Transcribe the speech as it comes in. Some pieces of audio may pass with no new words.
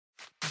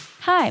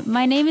Hi,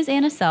 my name is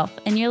Anna Self,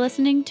 and you're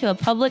listening to a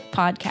Public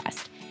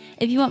podcast.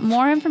 If you want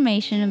more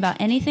information about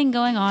anything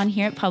going on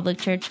here at Public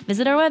Church,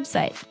 visit our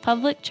website,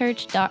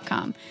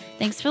 publicchurch.com.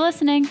 Thanks for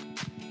listening.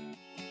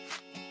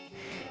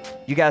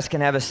 You guys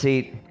can have a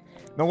seat.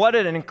 Now, what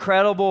an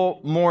incredible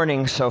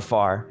morning so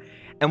far.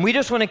 And we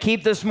just want to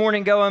keep this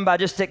morning going by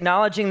just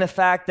acknowledging the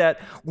fact that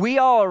we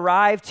all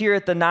arrived here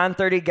at the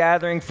 9:30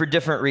 gathering for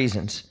different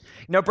reasons.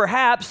 You know,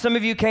 perhaps some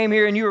of you came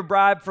here and you were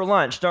bribed for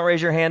lunch. Don't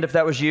raise your hand if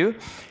that was you.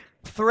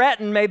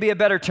 Threatened may be a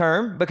better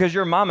term because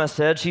your mama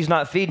said she's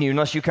not feeding you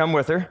unless you come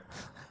with her.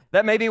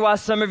 That may be why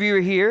some of you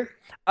are here.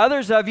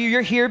 Others of you,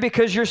 you're here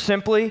because you're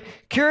simply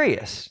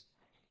curious.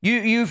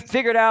 You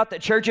figured out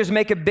that churches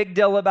make a big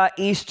deal about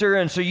Easter,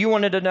 and so you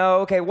wanted to know,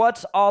 okay,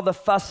 what's all the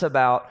fuss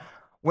about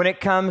when it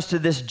comes to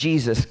this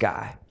Jesus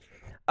guy?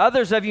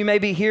 Others of you may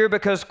be here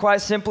because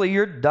quite simply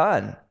you're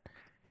done.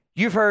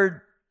 You've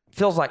heard,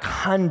 feels like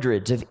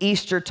hundreds of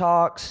Easter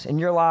talks in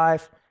your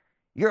life.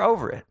 You're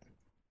over it.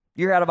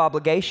 You're out of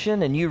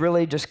obligation, and you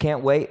really just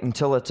can't wait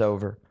until it's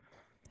over.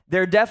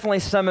 There are definitely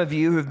some of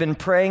you who've been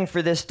praying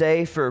for this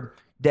day for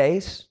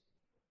days,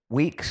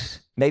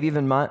 weeks, maybe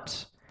even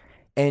months,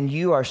 and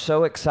you are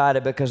so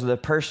excited because of the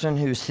person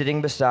who's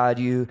sitting beside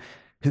you,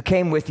 who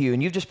came with you,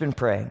 and you've just been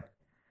praying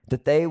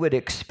that they would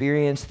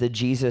experience the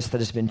Jesus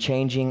that has been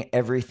changing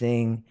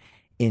everything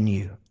in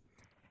you.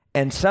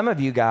 And some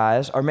of you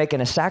guys are making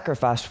a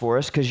sacrifice for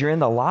us because you're in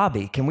the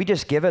lobby. Can we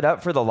just give it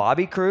up for the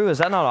lobby crew? Is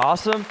that not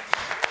awesome?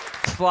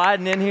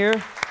 Sliding in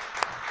here.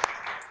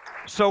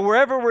 So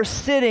wherever we're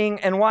sitting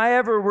and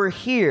wherever we're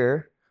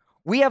here,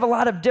 we have a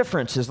lot of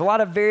differences, a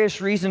lot of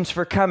various reasons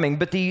for coming.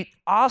 But the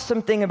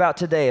awesome thing about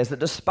today is that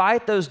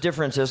despite those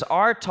differences,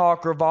 our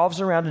talk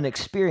revolves around an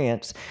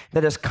experience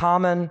that is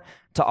common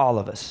to all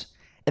of us.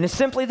 And it's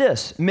simply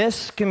this: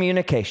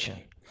 miscommunication.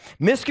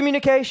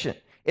 Miscommunication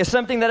is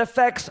something that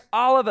affects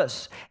all of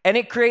us, and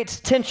it creates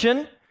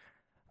tension.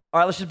 All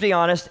right, let's just be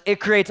honest.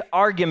 It creates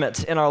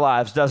arguments in our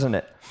lives, doesn't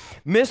it?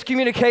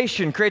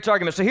 Miscommunication creates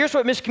arguments. So here's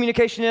what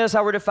miscommunication is,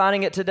 how we're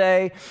defining it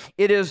today.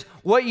 It is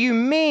what you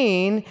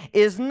mean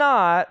is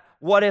not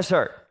what is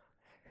heard.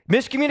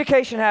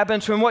 Miscommunication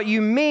happens when what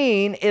you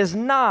mean is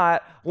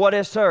not what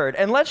is heard.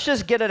 And let's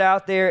just get it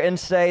out there and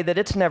say that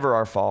it's never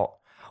our fault.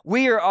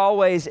 We are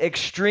always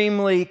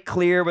extremely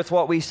clear with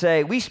what we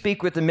say. We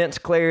speak with immense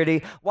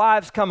clarity.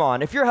 Wives, come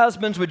on. If your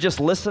husbands would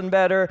just listen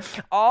better,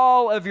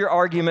 all of your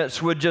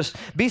arguments would just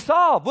be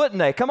solved, wouldn't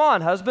they? Come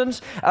on,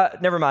 husbands.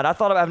 Never mind. I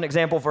thought I have an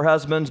example for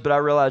husbands, but I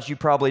realized you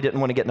probably didn't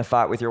want to get in a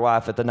fight with your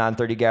wife at the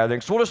 9:30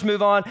 gathering. So we'll just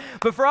move on.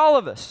 But for all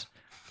of us,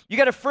 you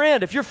got a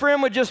friend. If your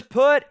friend would just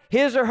put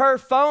his or her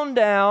phone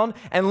down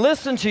and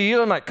listen to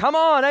you, I'm like, come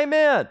on,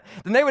 amen.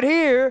 Then they would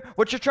hear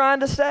what you're trying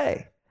to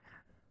say.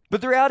 But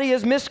the reality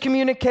is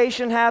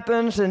miscommunication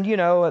happens, and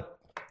it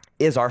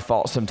is our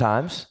fault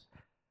sometimes.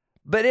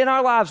 But in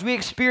our lives, we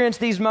experience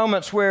these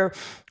moments where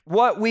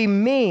what we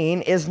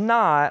mean is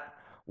not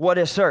what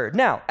is heard.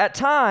 Now, at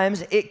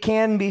times, it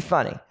can be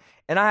funny.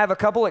 And I have a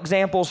couple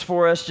examples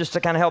for us just to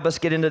kind of help us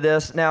get into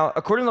this. Now,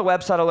 according to the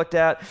website I looked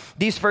at,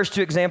 these first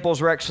two examples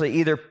were actually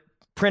either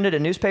printed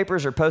in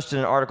newspapers or posted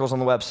in articles on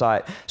the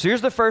website. So here's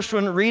the first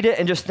one. Read it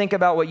and just think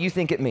about what you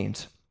think it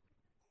means.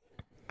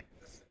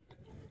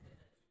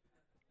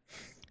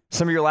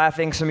 Some of you are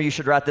laughing. Some of you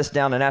should write this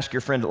down and ask your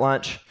friend at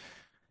lunch.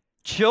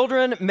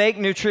 Children make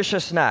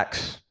nutritious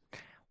snacks.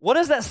 What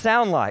does that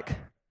sound like?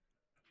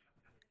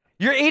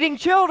 You're eating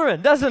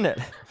children, doesn't it?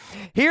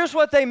 Here's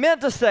what they meant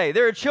to say.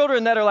 There are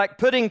children that are like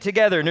putting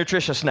together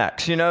nutritious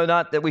snacks,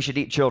 not that we should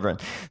eat children.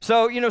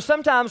 So,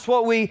 sometimes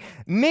what we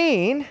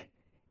mean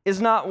is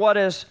not what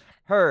is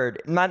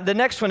heard. The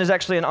next one is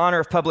actually in honor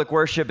of public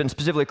worship, and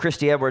specifically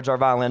Christy Edwards, our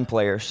violin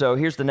player. So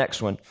here's the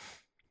next one.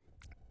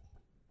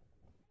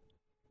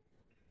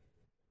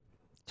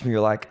 You're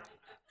like,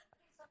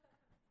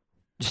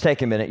 just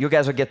take a minute. You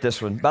guys will get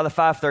this one. By the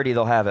 5:30,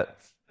 they'll have it.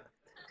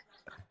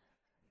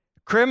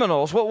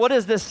 Criminals, what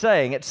is this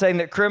saying? It's saying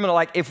that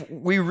if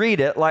we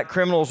read it, like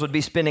criminals would be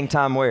spending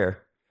time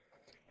where?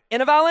 In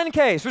a violin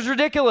case, which is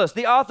ridiculous.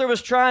 The author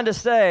was trying to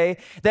say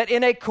that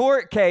in a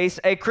court case,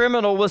 a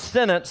criminal was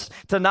sentenced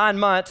to 9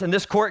 months, and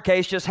this court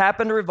case just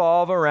happened to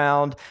revolve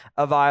around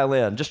a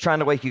violin. Just trying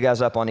to wake you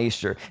guys up on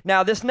Easter.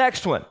 Now, this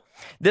next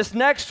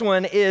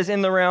one is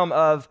in the realm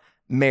of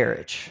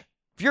marriage.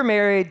 If you're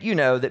married, you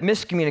know that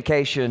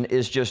miscommunication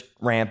is just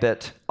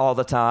rampant all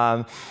the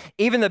time.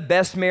 Even the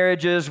best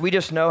marriages, we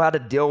just know how to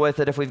deal with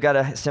it if we've got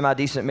a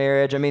semi-decent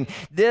marriage. I mean,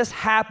 this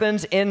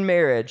happens in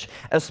marriage,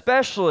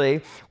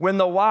 especially when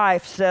the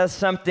wife says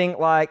something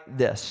like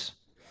this: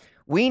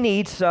 we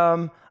need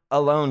some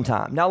alone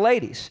time. Now,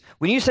 ladies,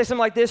 when you say something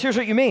like this, here's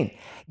what you mean.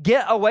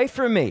 Get away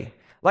from me.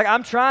 Like,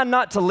 I'm trying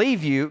not to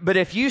leave you, but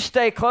if you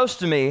stay close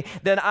to me,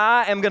 then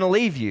I am going to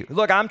leave you.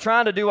 Look, I'm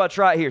trying to do what's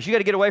right here, so you got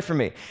to get away from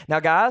me. Now,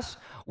 guys,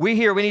 we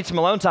need some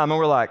alone time, and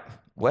we're like,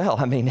 well,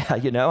 I mean,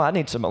 I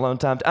need some alone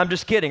time. I'm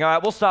just kidding. All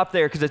right, we'll stop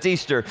there because it's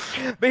Easter.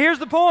 But here's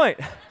the point.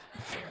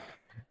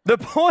 The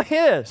point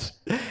is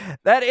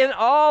that in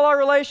all our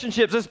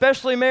relationships,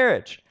 especially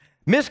marriage,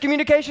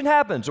 Miscommunication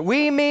happens.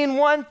 We mean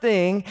one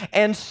thing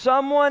and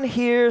someone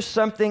hears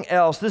something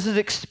else. This is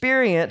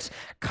experience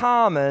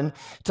common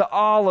to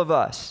all of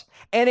us.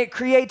 And it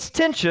creates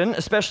tension,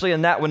 especially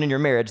in that one in your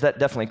marriage. That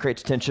definitely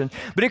creates tension.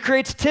 But it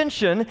creates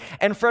tension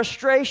and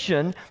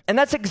frustration. And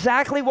that's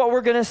exactly what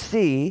we're going to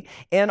see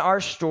in our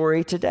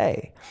story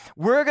today.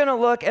 We're going to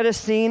look at a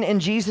scene in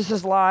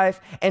Jesus' life,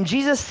 and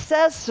Jesus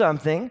says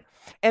something,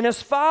 and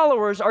his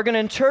followers are going to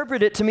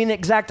interpret it to mean the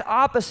exact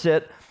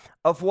opposite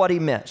of what he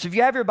meant. So if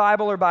you have your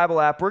Bible or Bible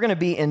app, we're going to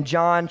be in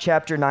John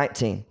chapter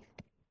 19.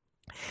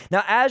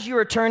 Now, as you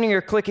are turning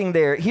or clicking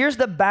there, here's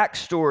the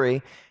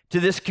backstory to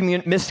this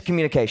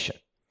miscommunication.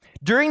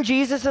 During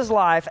Jesus'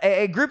 life,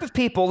 a group of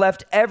people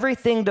left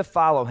everything to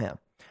follow him.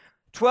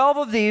 12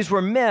 of these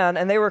were men,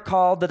 and they were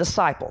called the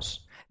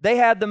disciples. They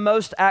had the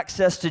most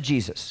access to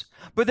Jesus.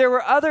 But there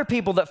were other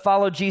people that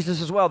followed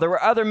Jesus as well. There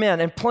were other men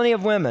and plenty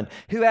of women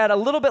who had a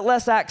little bit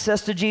less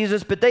access to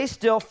Jesus, but they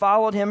still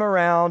followed him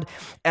around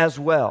as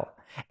well.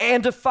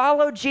 And to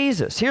follow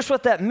Jesus, here's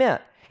what that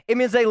meant. It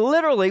means they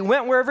literally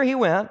went wherever he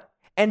went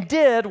and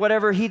did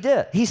whatever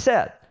he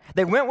said.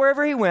 They went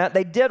wherever he went.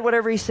 They did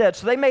whatever he said.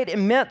 So they made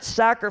immense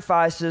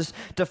sacrifices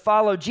to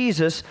follow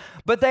Jesus,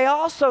 but they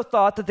also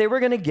thought that they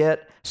were going to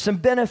get some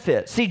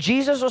benefits. See,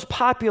 Jesus was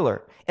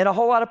popular in a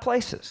whole lot of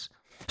places.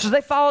 So they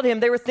followed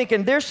him. They were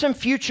thinking, there's some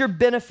future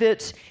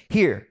benefits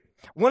here.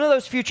 One of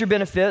those future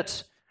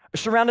benefits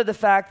surrounded the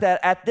fact that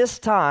at this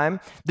time,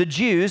 the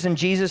Jews, and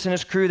Jesus and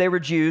his crew, they were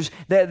Jews,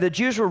 the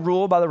Jews were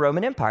ruled by the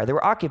Roman Empire. They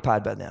were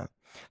occupied by them.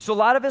 So a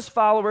lot of his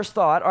followers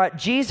thought, all right,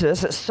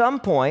 Jesus at some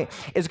point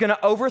is going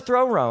to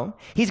overthrow Rome.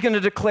 He's going to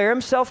declare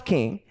himself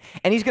king,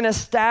 and he's going to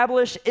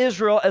establish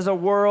Israel as a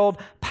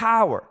world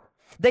power.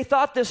 They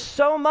thought this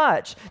so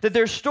much that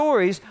there's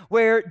stories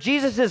where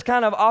Jesus is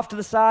kind of off to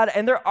the side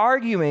and they're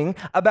arguing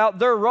about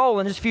their role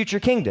in his future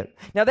kingdom.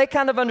 Now, they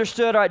kind of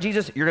understood, all right,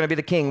 Jesus, you're going to be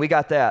the king. We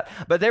got that.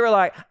 But they were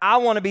like, I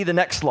want to be the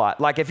next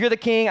slot. Like, if you're the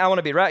king, I want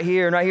to be right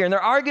here and right here. And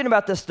they're arguing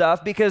about this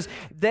stuff because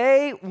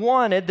they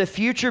wanted the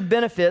future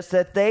benefits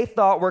that they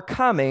thought were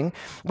coming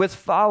with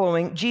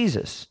following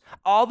Jesus.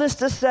 All this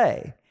to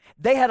say,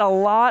 they had a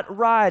lot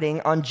riding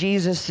on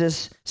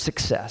Jesus'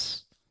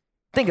 success.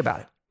 Think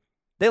about it.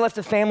 They left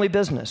a family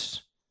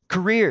business,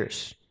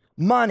 careers,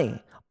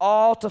 money,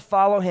 all to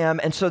follow him.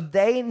 And so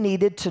they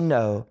needed to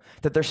know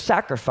that their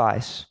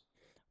sacrifice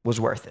was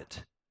worth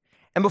it.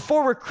 And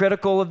before we're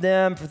critical of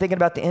them for thinking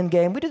about the end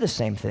game, we do the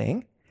same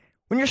thing.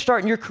 When you're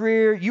starting your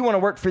career, you want to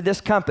work for this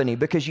company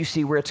because you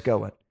see where it's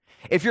going.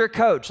 If you're a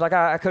coach, like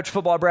I coach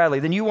football at Bradley,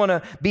 then you want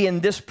to be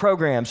in this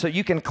program so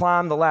you can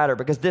climb the ladder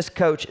because this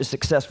coach is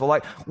successful.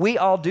 Like, we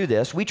all do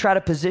this. We try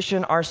to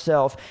position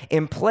ourselves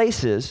in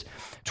places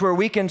to where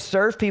we can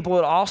serve people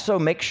and also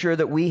make sure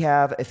that we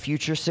have a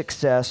future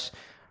success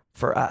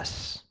for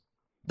us.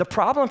 The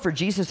problem for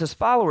Jesus'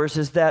 followers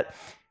is that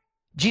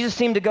Jesus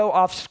seemed to go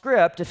off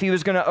script if he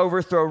was going to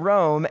overthrow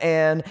Rome,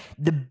 and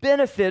the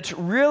benefits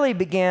really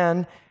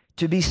began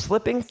to be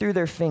slipping through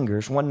their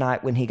fingers one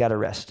night when he got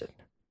arrested.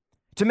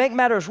 To make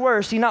matters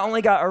worse, he not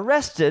only got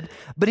arrested,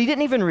 but he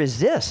didn't even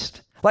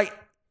resist. Like,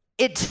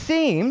 it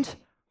seemed,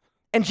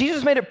 and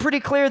Jesus made it pretty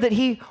clear that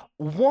he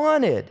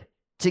wanted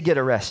to get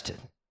arrested.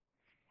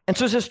 And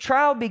so as his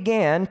trial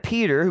began,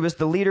 Peter, who was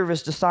the leader of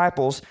his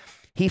disciples,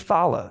 he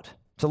followed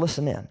to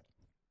listen in.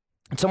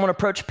 And someone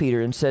approached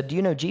Peter and said, do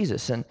you know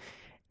Jesus?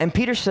 And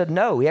Peter said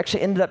no. He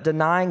actually ended up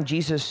denying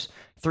Jesus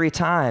 3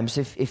 times.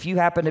 If you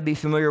happen to be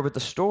familiar with the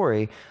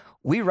story,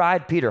 we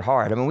ride Peter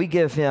hard. I mean, we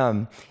give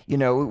him,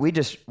 we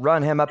just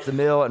run him up the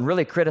mill and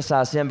really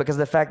criticize him because of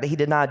the fact that he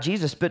denied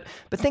Jesus. But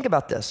think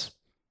about this.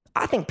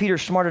 I think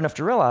Peter's smart enough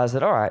to realize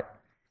that, all right,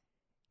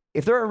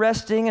 if they're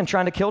arresting and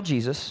trying to kill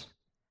Jesus,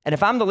 and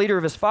if I'm the leader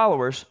of his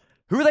followers,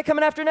 who are they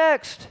coming after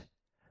next?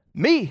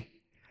 Me.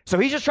 So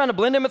he's just trying to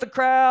blend in with the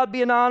crowd,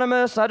 be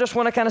anonymous. I just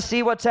want to kind of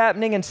see what's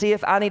happening and see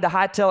if I need to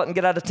hightail it and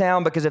get out of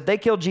town, because if they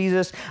kill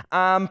Jesus,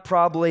 I'm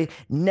probably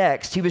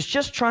next. He was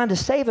just trying to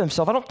save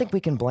himself. I don't think we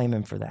can blame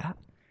him for that.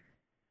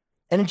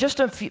 And in just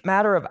a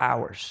matter of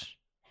hours,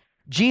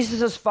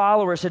 Jesus'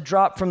 followers had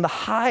dropped from the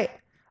height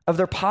of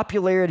their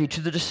popularity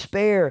to the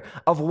despair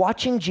of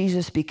watching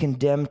Jesus be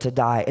condemned to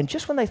die. And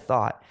just when they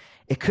thought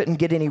it couldn't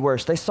get any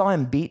worse, they saw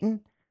him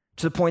beaten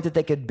to the point that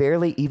they could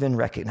barely even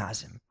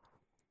recognize him.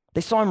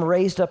 They saw him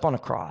raised up on a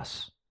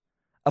cross,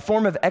 a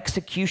form of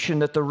execution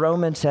that the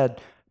Romans had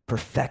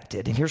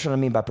perfected. And here's what I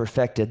mean by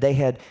perfected. They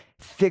had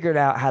figured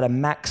out how to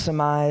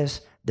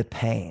maximize the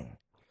pain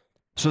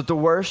so that the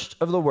worst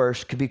of the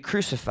worst could be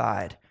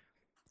crucified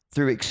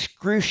through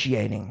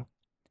excruciating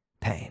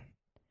pain.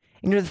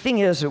 The thing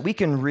is that we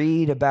can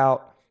read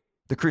about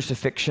the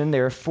crucifixion.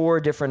 There are 4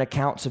 different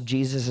accounts of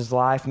Jesus'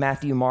 life: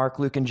 Matthew, Mark,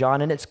 Luke, and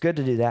John, and it's good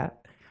to do that.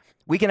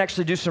 We can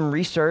actually do some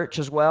research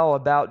as well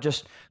about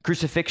just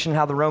crucifixion,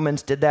 how the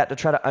Romans did that to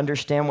try to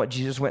understand what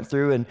Jesus went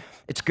through, and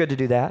it's good to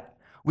do that.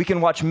 We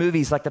can watch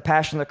movies like The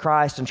Passion of the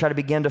Christ and try to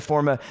begin to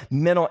form a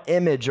mental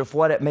image of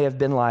what it may have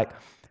been like,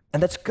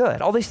 and that's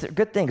good. All these are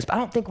good things, but I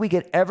don't think we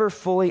could ever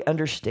fully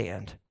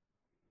understand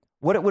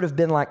what it would have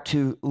been like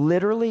to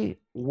literally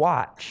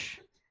watch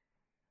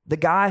the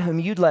guy whom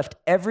you'd left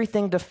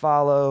everything to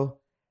follow,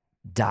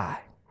 die.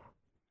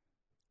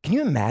 Can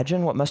you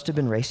imagine what must have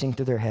been racing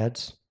through their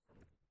heads?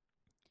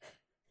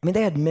 I mean,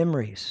 they had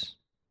memories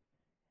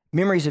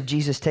of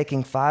Jesus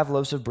taking 5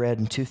 loaves of bread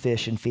and 2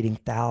 fish and feeding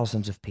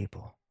thousands of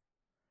people.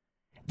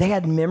 They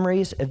had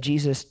memories of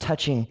Jesus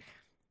touching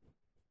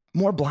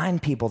more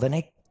blind people than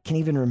they can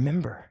even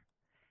remember.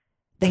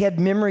 They had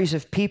memories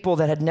of people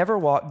that had never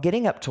walked,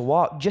 getting up to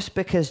walk just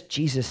because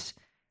Jesus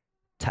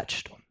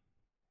touched them.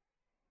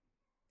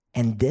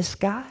 And this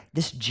guy,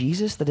 this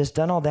Jesus that has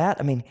done all that,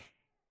 I mean,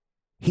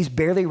 he's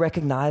barely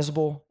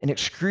recognizable, in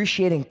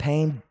excruciating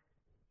pain,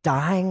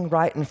 dying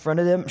right in front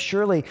of them.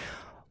 Surely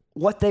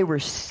what they were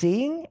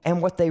seeing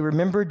and what they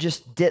remembered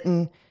just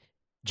didn't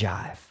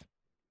jive.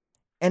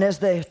 And as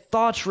their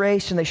thoughts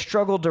raced and they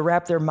struggled to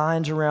wrap their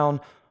minds around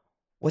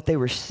what they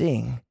were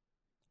seeing,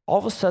 all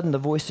of a sudden the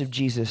voice of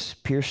Jesus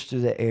pierced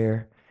through the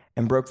air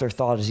and broke their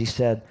thought as he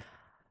said,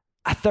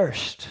 "I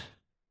thirst."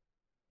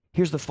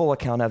 Here's the full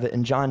account of it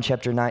in John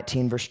chapter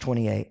 19, verse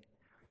 28.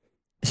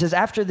 It says,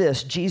 after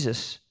this,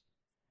 Jesus,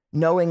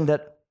 knowing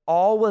that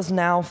all was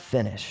now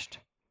finished,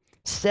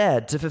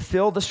 said to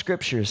fulfill the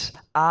scriptures,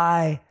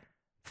 "I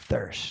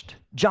thirst."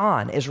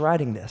 John is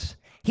writing this.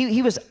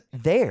 He was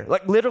there.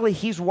 Like literally,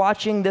 he's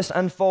watching this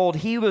unfold.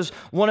 He was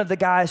one of the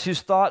guys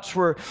whose thoughts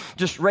were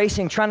just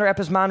racing, trying to wrap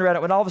his mind around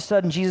it, when all of a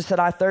sudden Jesus said,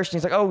 "I thirst." And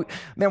he's like, "Oh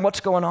man, what's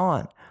going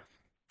on?"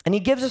 And he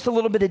gives us a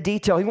little bit of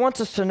detail. He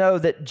wants us to know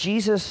that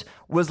Jesus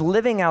was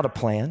living out a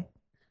plan,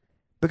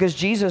 because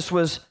Jesus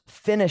was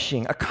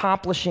finishing,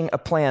 accomplishing a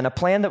plan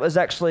that was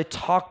actually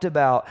talked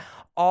about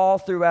all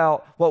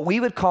throughout what we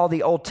would call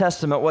the Old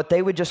Testament, what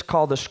they would just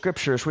call the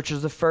scriptures, which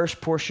is the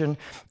first portion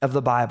of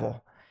the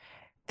Bible.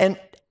 And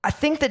I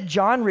think that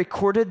John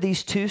recorded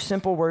these 2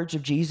 simple words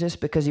of Jesus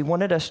because he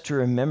wanted us to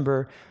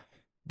remember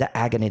the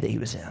agony that he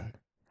was in.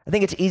 I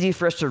think it's easy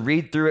for us to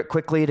read through it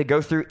quickly, to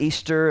go through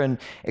Easter and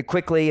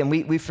quickly, and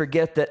we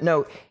forget that,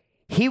 no,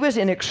 he was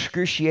in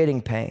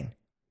excruciating pain.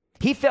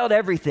 He felt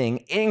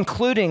everything,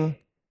 including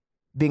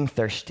being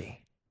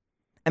thirsty.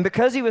 And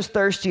because he was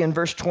thirsty, in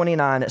verse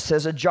 29, it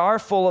says, a jar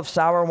full of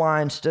sour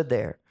wine stood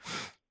there.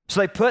 So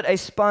they put a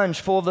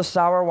sponge full of the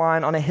sour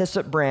wine on a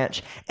hyssop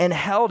branch and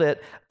held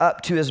it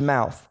up to his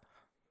mouth.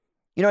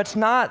 You know, it's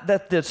not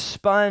that the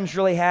sponge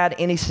really had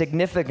any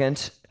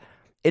significance.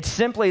 It's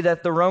simply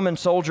that the Roman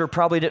soldier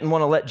probably didn't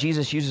want to let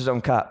Jesus use his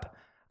own cup.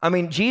 I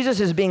mean,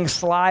 Jesus is being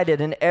slighted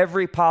in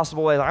every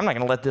possible way. Like, I'm not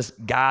going to let this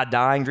guy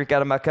dying drink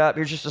out of my cup.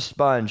 Here's just a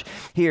sponge.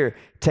 Here,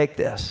 take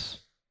this.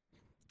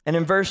 And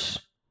in verse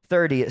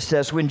 30, it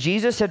says, when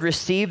Jesus had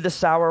received the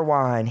sour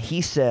wine,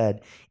 he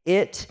said,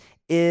 "It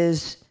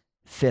is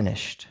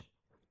finished."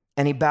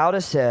 And he bowed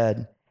his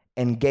head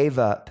and gave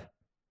up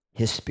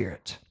his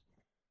spirit.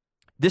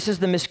 This is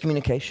the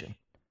miscommunication.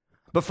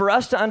 But for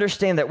us to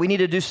understand that, we need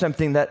to do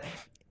something that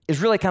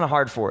is really kind of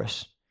hard for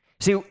us.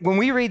 See, when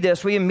we read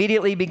this, we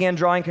immediately begin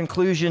drawing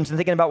conclusions and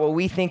thinking about what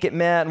we think it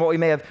meant and what we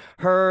may have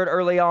heard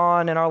early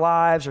on in our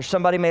lives, or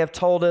somebody may have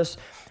told us.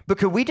 But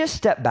could we just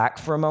step back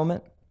for a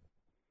moment?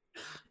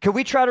 Could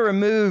we try to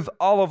remove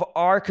all of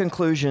our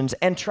conclusions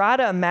and try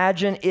to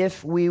imagine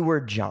if we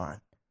were John?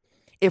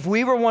 If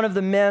we were one of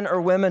the men or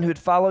women who'd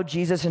followed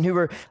Jesus and who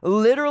were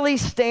literally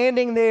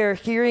standing there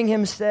hearing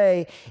him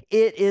say,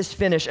 "It is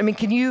finished." I mean,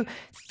 can you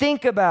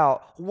think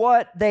about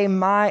what they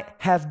might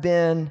have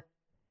been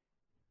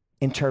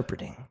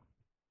interpreting?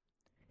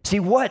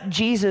 See, what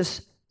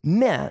Jesus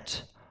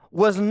meant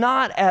was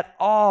not at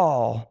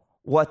all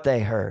what they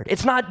heard.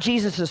 It's not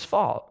Jesus's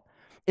fault.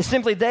 It's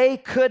simply they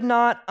could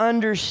not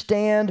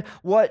understand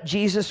what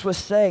Jesus was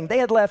saying. They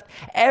had left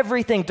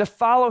everything to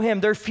follow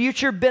him. Their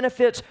future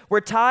benefits were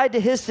tied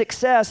to his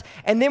success.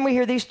 And then we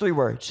hear these 3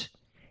 words,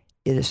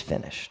 "It is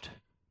finished."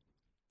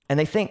 And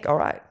they think, all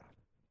right,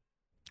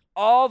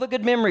 all the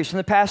good memories from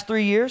the past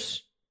 3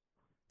 years,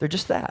 they're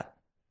just that.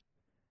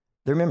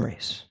 They're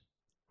memories.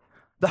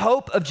 The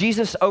hope of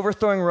Jesus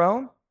overthrowing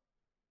Rome,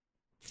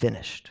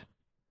 finished.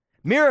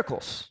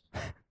 Miracles,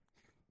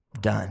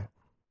 done.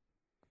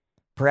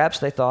 Perhaps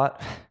they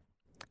thought,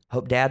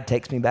 hope Dad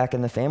takes me back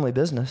in the family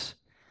business.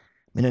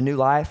 In a new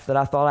life that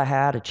I thought I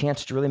had, a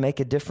chance to really make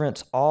a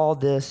difference. All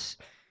this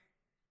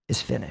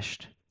is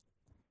finished.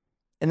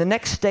 And the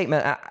next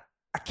statement,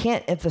 I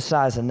can't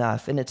emphasize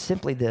enough, and it's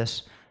simply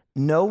this: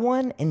 no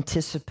one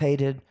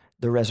anticipated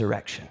the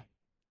resurrection.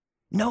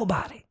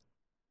 Nobody.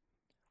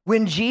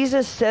 When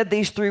Jesus said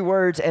these 3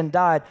 words and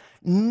died,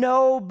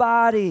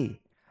 nobody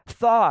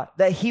thought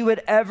that he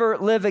would ever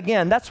live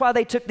again. That's why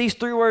they took these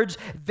 3 words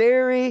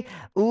very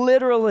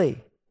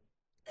literally.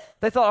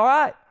 They thought, all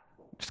right,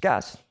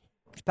 guys,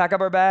 let's pack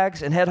up our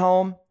bags and head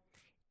home.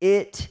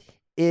 It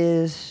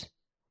is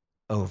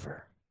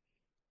over.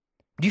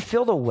 Do you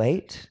feel the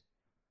weight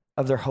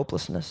of their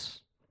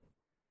hopelessness?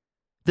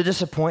 The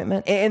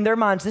disappointment? In their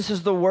minds, this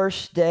is the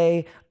worst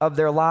day of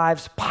their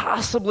lives,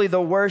 possibly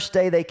the worst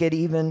day they could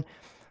even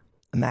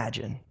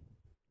imagine.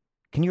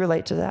 Can you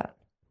relate to that?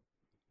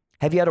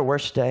 Have you had a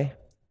worse day?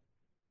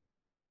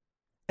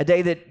 A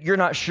day that you're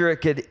not sure it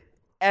could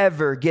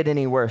ever get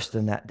any worse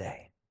than that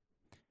day?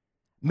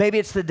 Maybe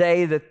it's the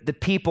day that the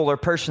people or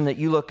person that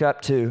you look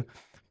up to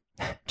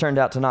turned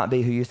out to not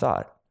be who you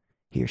thought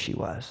he or she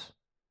was.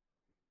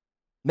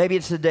 Maybe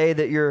it's the day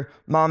that your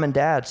mom and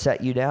dad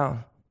sat you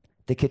down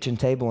at the kitchen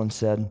table and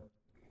said,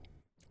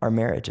 our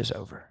marriage is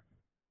over.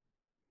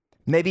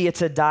 Maybe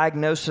it's a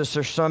diagnosis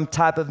or some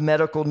type of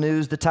medical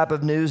news, the type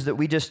of news that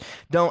we just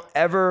don't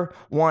ever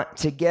want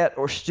to get.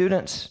 Or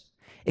students,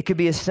 it could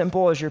be as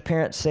simple as your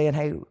parents saying,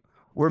 hey,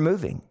 we're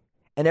moving.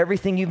 And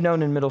everything you've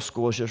known in middle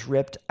school is just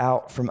ripped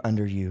out from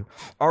under you.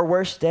 Our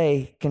worst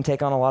day can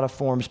take on a lot of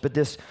forms, but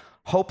this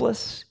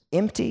hopeless,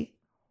 empty,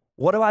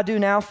 what do I do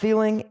now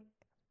feeling?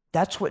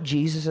 That's what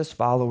Jesus'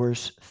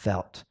 followers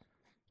felt.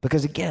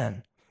 Because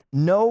again,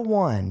 no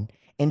one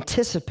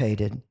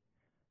anticipated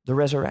the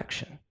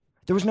resurrection.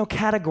 There was no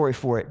category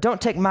for it.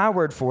 Don't take my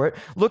word for it.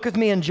 Look with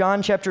me in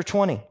John chapter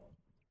 20.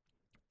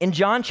 In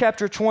John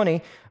chapter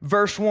 20,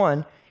 verse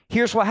 1,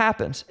 here's what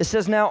happens. It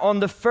says, now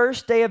on the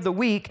first day of the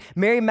week,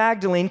 Mary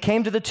Magdalene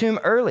came to the tomb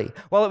early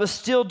while it was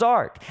still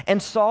dark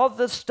and saw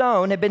the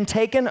stone had been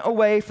taken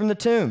away from the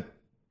tomb.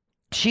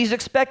 She's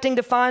expecting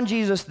to find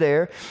Jesus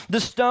there. The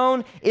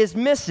stone is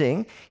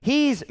missing.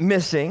 He's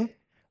missing.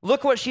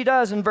 Look what she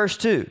does in verse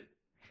 2.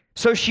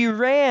 So she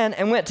ran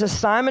and went to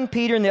Simon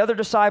Peter and the other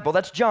disciple,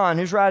 that's John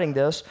who's writing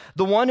this,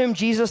 the one whom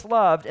Jesus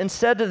loved, and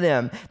said to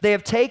them, they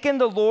have taken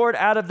the Lord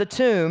out of the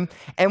tomb,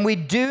 and we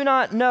do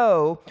not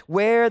know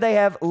where they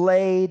have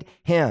laid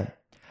him.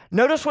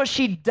 Notice what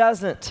she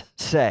doesn't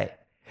say.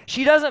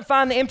 She doesn't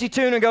find the empty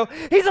tomb and go,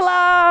 he's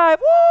alive,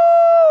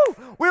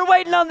 woo! We're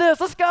waiting on this,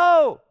 let's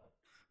go.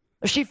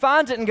 She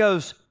finds it and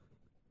goes,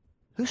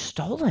 who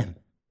stole him?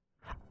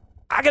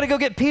 I got to go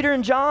get Peter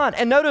and John.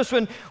 And notice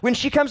when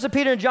she comes to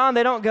Peter and John,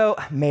 they don't go,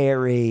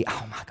 Mary,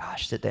 oh my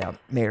gosh, sit down.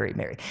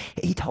 Mary.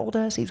 He told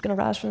us he was going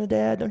to rise from the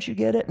dead. Don't you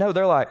get it? No,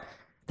 they're like,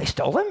 they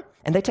stole him?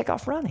 And they take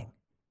off running.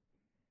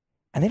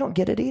 And they don't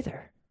get it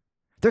either.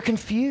 They're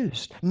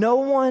confused. No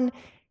one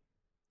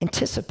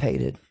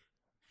anticipated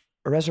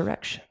a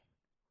resurrection.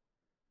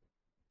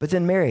 But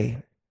then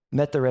Mary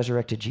met the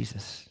resurrected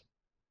Jesus.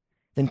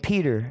 Then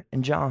Peter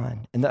and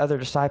John and the other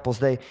disciples,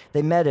 they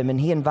met him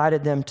and he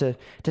invited them to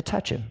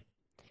touch him.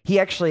 He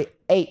actually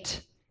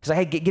ate. He's like,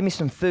 hey, give me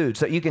some food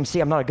so that you can see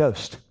I'm not a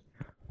ghost.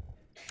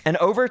 And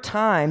over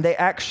time, they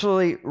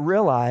actually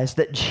realized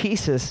that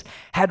Jesus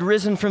had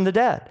risen from the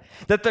dead,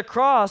 that the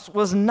cross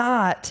was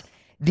not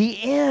the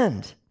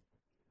end.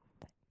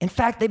 In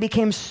fact, they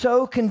became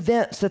so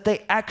convinced that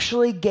they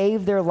actually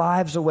gave their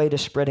lives away to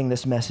spreading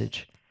this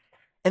message.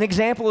 An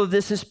example of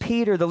this is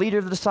Peter, the leader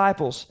of the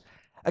disciples.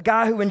 A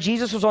guy who, when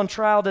Jesus was on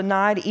trial,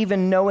 denied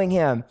even knowing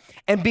him.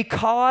 And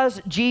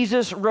because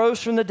Jesus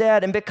rose from the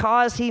dead and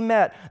because he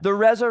met the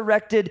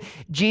resurrected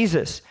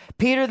Jesus,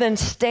 Peter then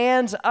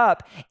stands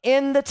up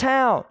in the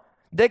town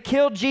that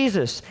killed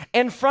Jesus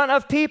in front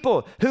of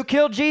people who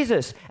killed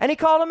Jesus. And he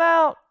called them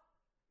out.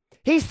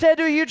 He said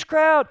to a huge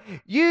crowd,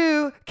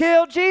 you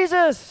killed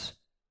Jesus.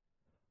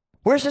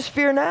 Where's his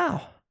fear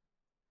now?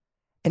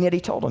 And yet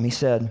he told them, he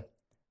said,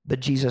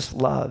 but Jesus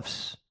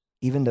loves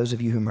even those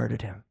of you who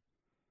murdered him.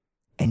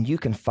 And you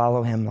can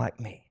follow him like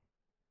me.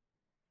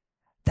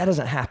 That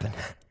doesn't happen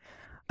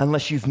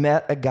unless you've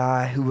met a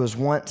guy who was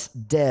once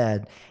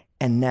dead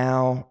and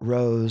now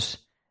rose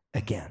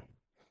again.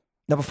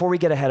 Now, before we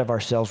get ahead of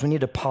ourselves, we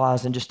need to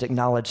pause and just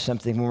acknowledge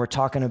something when we're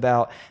talking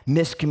about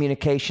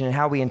miscommunication and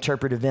how we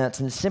interpret events.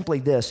 And it's simply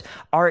this: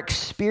 our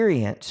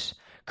experience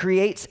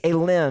creates a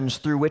lens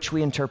through which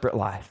we interpret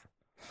life.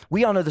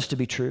 We all know this to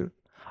be true.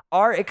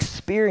 Our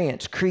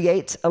experience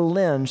creates a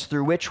lens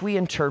through which we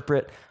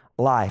interpret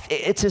life.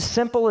 It's as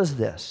simple as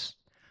this.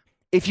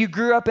 If you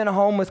grew up in a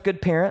home with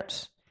good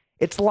parents,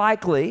 it's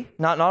likely,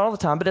 not all the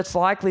time, but it's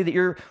likely that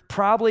you're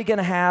probably going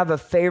to have a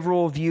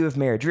favorable view of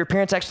marriage. Your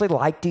parents actually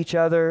liked each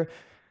other.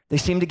 They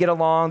seemed to get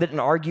along. They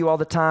didn't argue all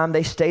the time.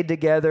 They stayed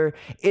together.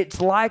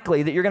 It's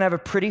likely that you're going to have a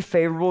pretty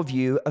favorable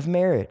view of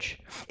marriage.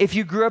 If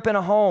you grew up in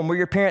a home where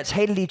your parents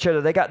hated each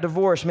other, they got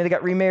divorced, maybe they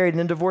got remarried and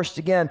then divorced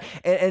again,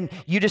 and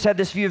you just had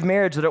this view of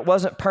marriage that it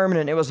wasn't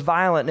permanent, it was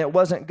violent, and it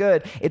wasn't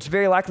good, it's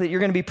very likely that you're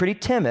going to be pretty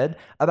timid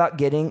about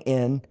getting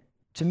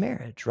into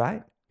marriage,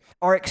 right?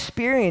 Our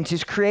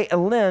experiences create a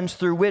lens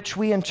through which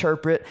we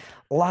interpret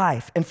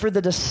life. And for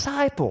the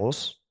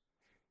disciples,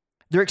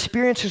 their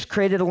experiences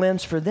created a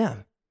lens for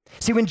them.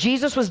 See, when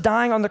Jesus was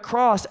dying on the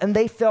cross and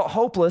they felt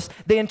hopeless,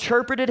 they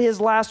interpreted his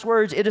last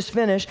words, "It is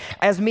finished,"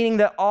 as meaning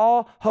that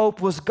all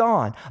hope was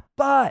gone.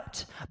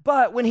 But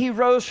when he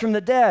rose from the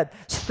dead,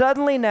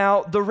 suddenly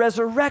now the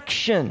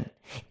resurrection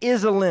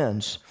is a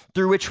lens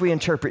through which we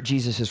interpret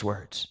Jesus'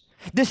 words.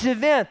 This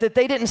event that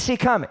they didn't see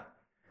coming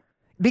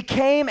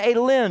became a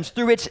lens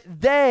through which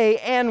they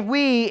and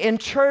we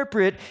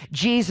interpret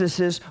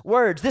Jesus'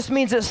 words. This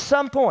means at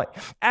some point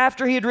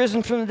after he had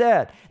risen from the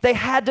dead, they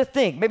had to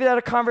think, maybe they had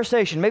a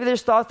conversation, maybe they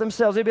just thought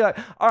themselves, they'd be like,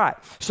 all right,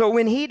 so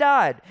when he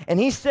died and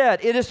he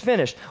said, "It is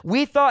finished,"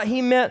 we thought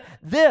he meant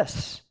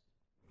this,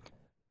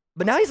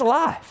 but now he's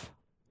alive.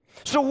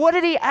 So what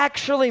did he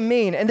actually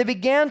mean? And they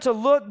began to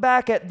look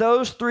back at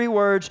those three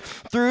words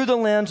through the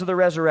lens of the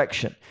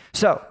resurrection.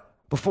 So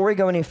Before we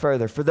go any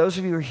further, for those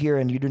of you who are here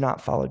and you do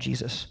not follow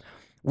Jesus,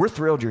 we're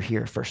thrilled you're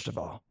here, first of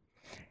all.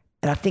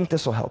 And I think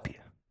this will help you.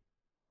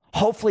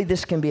 Hopefully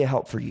this can be a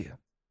help for you.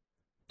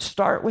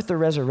 Start with the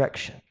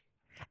resurrection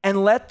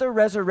and let the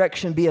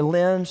resurrection be a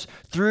lens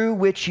through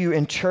which you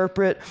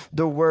interpret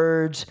the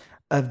words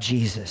of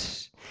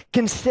Jesus.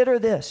 Consider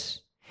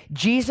this.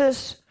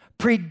 Jesus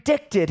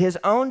predicted his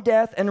own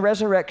death and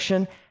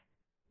resurrection,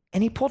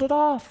 and he pulled it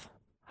off.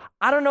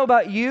 I don't know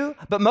about you,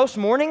 but most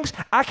mornings,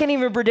 I can't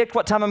even predict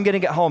what time I'm going to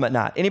get home at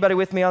night. Anybody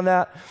with me on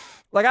that?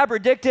 Like, I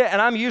predict it,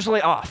 and I'm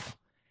usually off.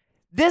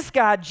 This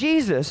guy,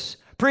 Jesus,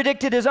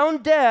 predicted his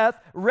own death,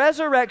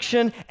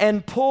 resurrection,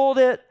 and pulled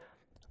it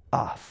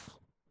off.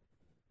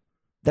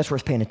 That's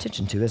worth paying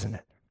attention to, isn't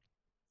it?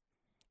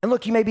 And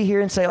look, you may be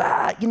here and say,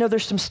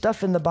 there's some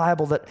stuff in the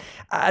Bible that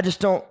I just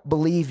don't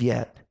believe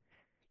yet.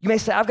 You may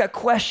say, I've got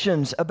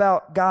questions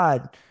about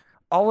God.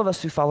 All of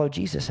us who follow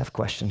Jesus have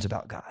questions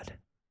about God.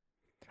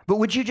 But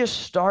would you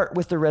just start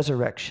with the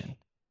resurrection?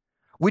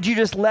 Would you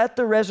just let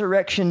the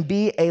resurrection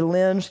be a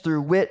lens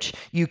through which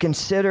you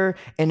consider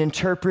and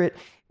interpret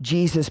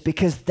Jesus?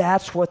 Because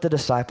that's what the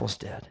disciples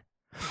did.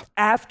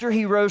 After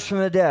he rose from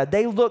the dead,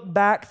 they looked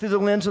back through the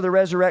lens of the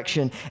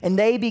resurrection and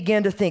they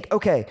began to think,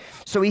 okay,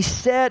 so he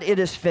said it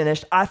is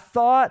finished. I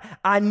thought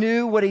I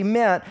knew what he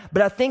meant,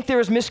 but I think there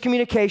was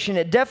miscommunication.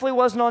 It definitely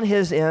wasn't on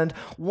his end.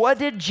 What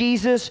did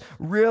Jesus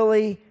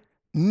really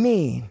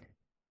mean?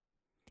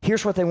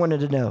 Here's what they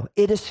wanted to know.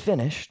 It is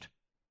finished.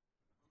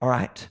 All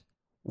right,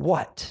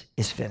 what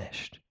is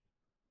finished?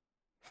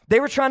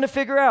 They were trying to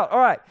figure out, all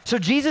right, so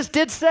Jesus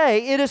did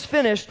say it is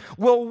finished.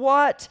 Well,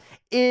 what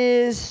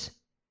is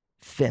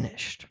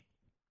finished?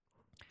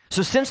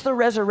 So since the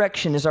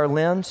resurrection is our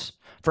lens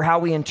for how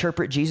we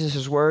interpret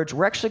Jesus' words,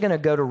 we're actually going to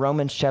go to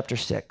Romans chapter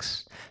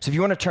 6. So if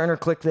you want to turn or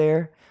click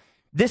there,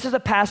 this is a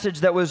passage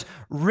that was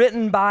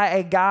written by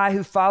a guy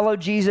who followed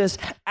Jesus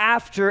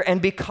after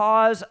and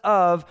because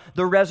of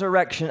the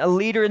resurrection, a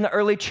leader in the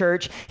early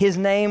church. His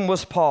name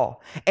was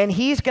Paul. And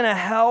he's going to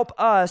help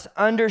us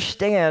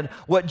understand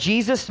what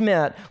Jesus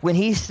meant when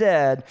he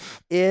said,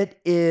 it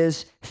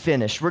is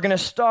finished. We're going to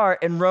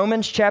start in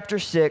Romans chapter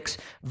 6,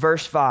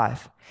 verse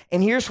 5.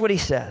 And here's what he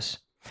says.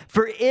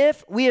 For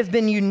if we have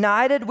been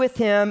united with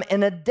him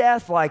in a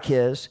death like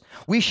his,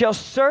 we shall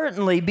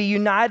certainly be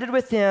united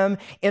with him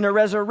in a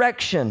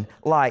resurrection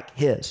like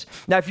his.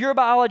 Now, if you're a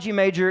biology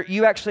major,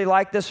 you actually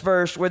like this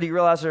verse, whether you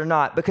realize it or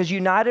not, because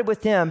united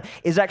with him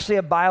is actually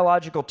a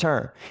biological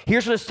term.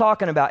 Here's what it's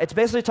talking about. It's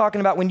basically talking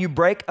about when you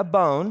break a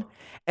bone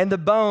and the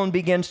bone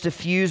begins to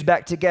fuse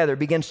back together,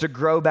 begins to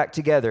grow back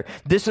together.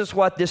 This is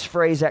what this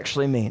phrase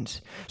actually means.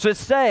 So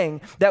it's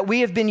saying that we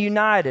have been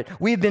united.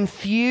 We've been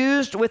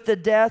fused with the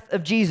death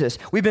of Jesus.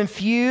 We've been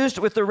fused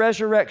with the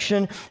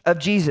resurrection of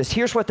Jesus.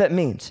 Here's what that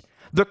means.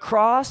 The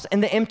cross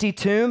and the empty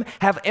tomb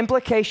have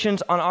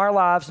implications on our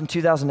lives in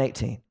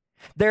 2018.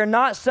 They're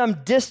not some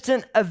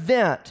distant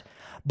event,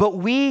 but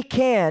we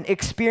can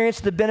experience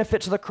the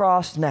benefits of the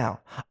cross now.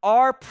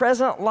 Our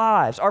present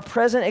lives, our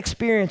present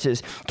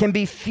experiences can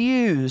be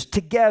fused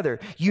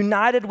together,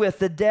 united with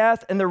the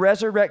death and the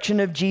resurrection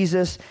of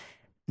Jesus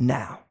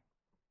now.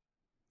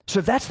 So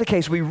if that's the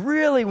case, we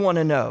really want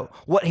to know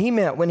what he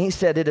meant when he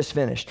said it is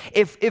finished.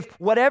 If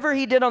whatever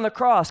he did on the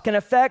cross can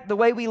affect the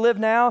way we live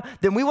now,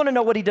 then we want to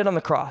know what he did on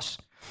the cross.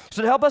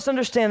 So to help us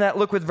understand that,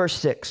 look with verse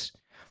 6.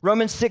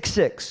 Romans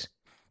 6:6.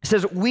 It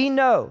says, we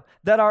know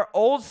that our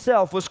old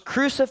self was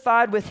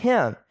crucified with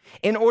him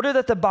in order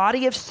that the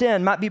body of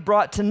sin might be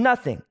brought to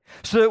nothing,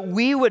 so that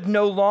we would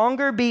no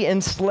longer be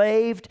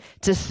enslaved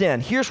to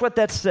sin. Here's what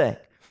that's saying.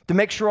 To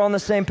make sure we're on the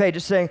same page,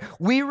 it's saying,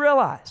 we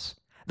realize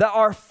that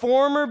our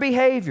former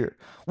behavior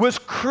was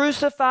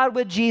crucified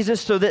with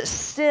Jesus so that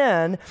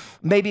sin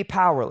may be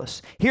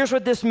powerless. Here's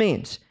what this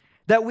means.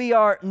 That we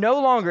are no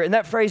longer, and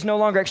that phrase no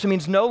longer actually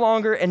means no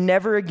longer and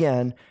never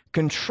again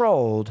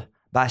controlled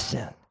by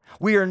sin.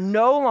 We are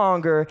no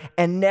longer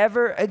and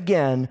never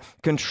again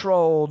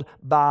controlled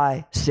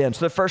by sin.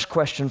 So the first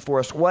question for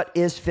us, what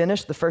is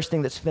finished? The first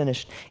thing that's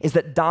finished is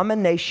that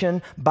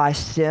domination by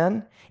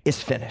sin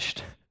is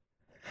finished.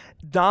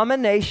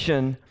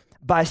 Domination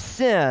by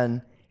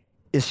sin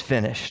is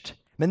finished.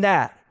 And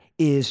that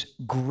is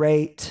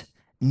great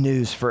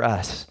news for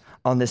us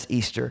on this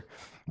Easter.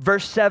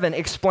 Verse 7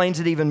 explains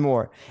it even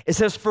more. It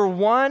says, for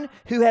one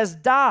who has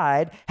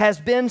died has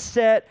been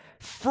set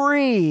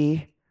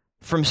free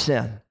from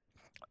sin.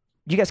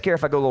 You guys care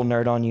if I go a little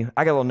nerd on you?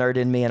 I got a little nerd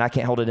in me and I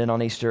can't hold it in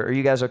on Easter. Are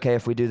you guys okay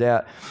if we do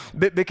that?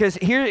 Because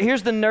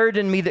here's the nerd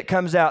in me that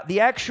comes out.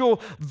 The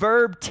actual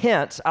verb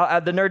tense,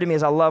 the nerd in me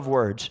is I love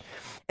words.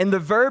 And the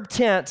verb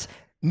tense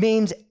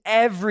means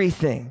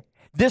everything.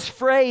 This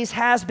phrase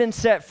has been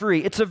set free.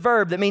 It's a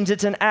verb that means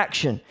it's an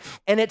action.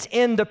 And it's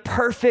in the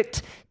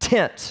perfect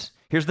tense.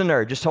 Here's the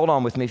nerd. Just hold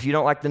on with me. If you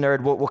don't like the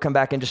nerd, we'll come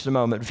back in just a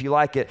moment. If you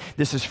like it,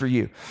 this is for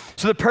you.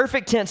 So the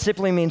perfect tense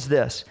simply means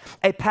this.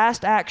 A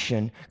past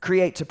action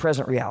creates a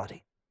present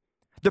reality.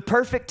 The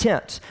perfect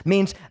tense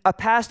means a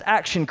past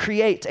action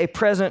creates a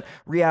present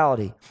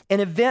reality. An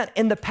event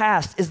in the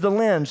past is the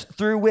lens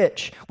through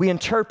which we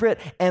interpret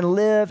and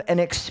live and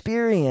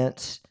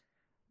experience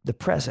the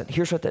present.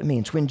 Here's what that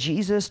means. When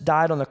Jesus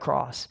died on the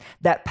cross,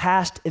 that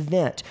past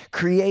event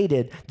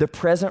created the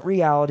present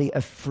reality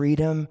of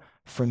freedom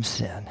from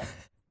sin.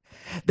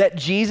 That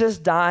Jesus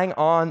dying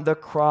on the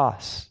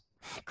cross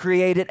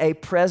created a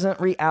present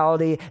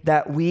reality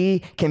that we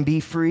can be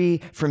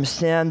free from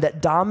sin,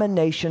 that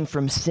domination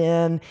from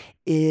sin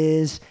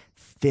is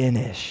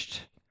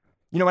finished.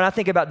 You know, when I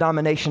think about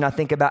domination, I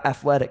think about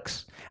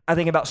athletics. I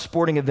think about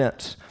sporting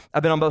events.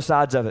 I've been on both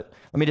sides of it.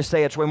 Let me just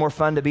say it's way more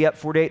fun to be up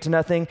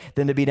 48-0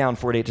 than to be down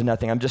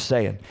 48-0. I'm just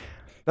saying.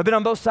 I've been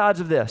on both sides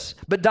of this.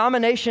 But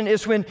domination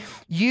is when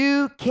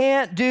you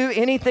can't do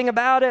anything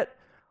about it.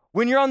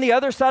 When you're on the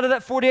other side of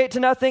that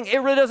 48-0, it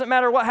really doesn't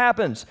matter what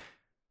happens.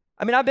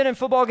 I mean, I've been in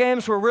football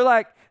games where we're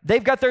like,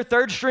 they've got their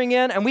third string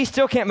in and we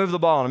still can't move the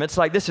ball on them. It's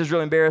like, this is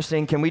really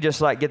embarrassing. Can we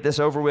just like get this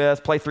over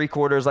with, play 3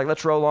 quarters, like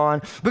let's roll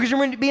on? Because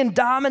you're being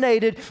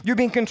dominated, you're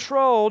being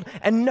controlled,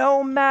 and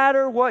no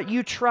matter what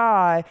you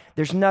try,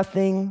 there's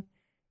nothing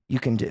you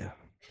can do.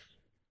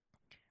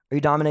 Are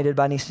you dominated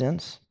by any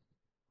sins?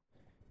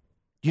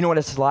 Do you know what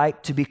it's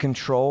like to be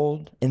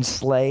controlled,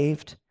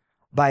 enslaved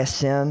by a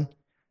sin?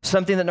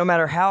 Something that no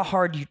matter how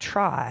hard you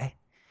try,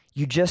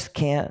 you just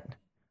can't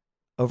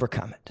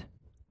overcome it.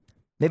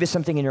 Maybe it's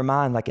something in your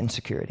mind like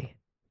insecurity.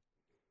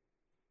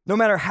 No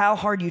matter how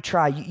hard you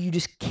try, you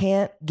just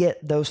can't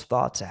get those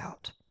thoughts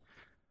out.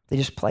 They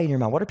just play in your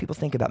mind. What do people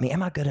think about me?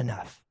 Am I good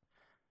enough?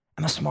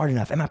 Am I smart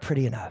enough? Am I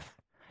pretty enough?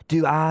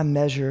 Do I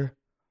measure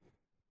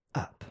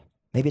up?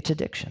 Maybe it's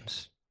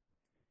addictions.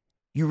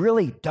 You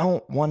really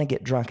don't want to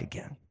get drunk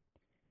again.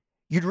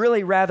 You'd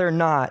really rather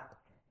not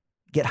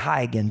get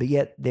high again, but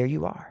yet there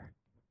you are.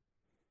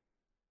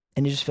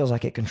 And it just feels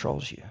like it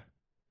controls you.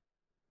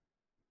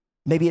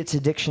 Maybe it's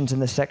addictions in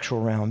the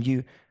sexual realm.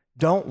 You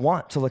don't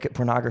want to look at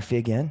pornography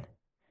again.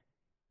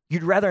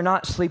 You'd rather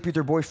not sleep with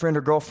your boyfriend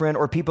or girlfriend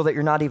or people that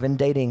you're not even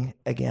dating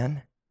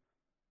again.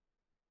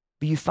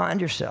 But you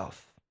find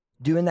yourself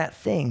doing that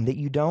thing that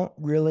you don't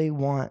really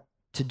want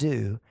to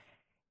do.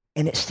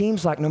 And it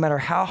seems like no matter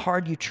how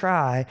hard you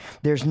try,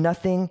 there's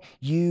nothing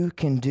you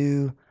can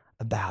do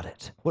about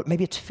it.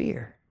 Maybe it's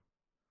fear,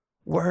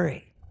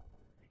 worry.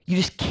 You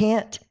just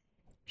can't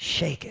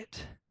shake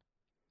it.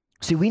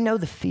 See, we know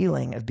the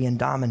feeling of being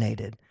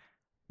dominated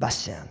by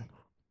sin.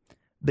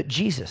 But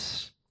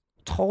Jesus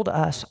told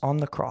us on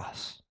the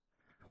cross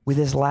with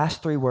his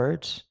last 3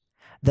 words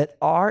that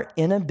our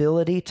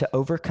inability to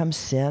overcome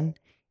sin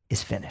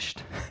is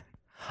finished.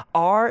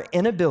 Our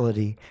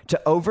inability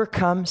to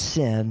overcome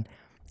sin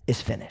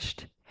is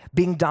finished.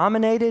 Being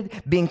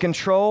dominated, being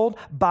controlled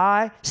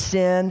by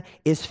sin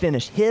is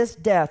finished. His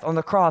death on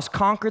the cross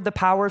conquered the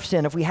power of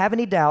sin. If we have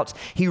any doubts,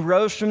 he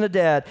rose from the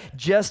dead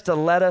just to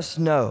let us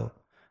know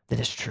that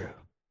it's true.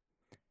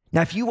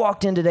 Now, if you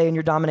walked in today and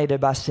you're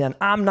dominated by sin,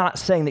 I'm not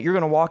saying that you're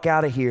going to walk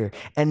out of here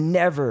and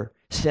never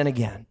sin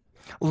again.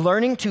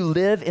 Learning to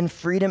live in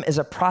freedom is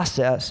a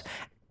process,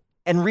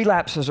 and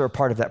relapses are a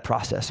part of that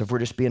process, if we're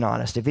just being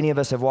honest. If any of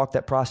us have walked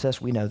that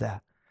process, we know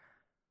that.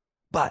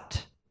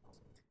 But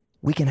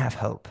we can have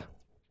hope.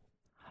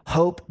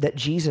 Hope that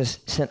Jesus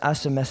sent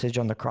us a message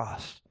on the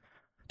cross.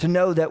 To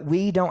know that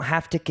we don't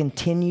have to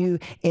continue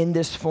in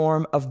this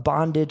form of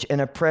bondage and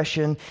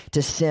oppression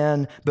to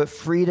sin, but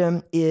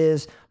freedom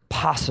is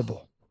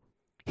possible.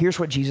 Here's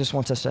what Jesus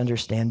wants us to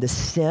understand. The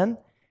sin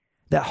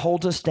that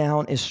holds us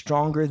down is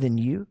stronger than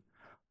you,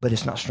 but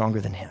it's not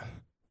stronger than him.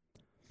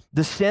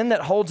 The sin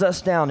that holds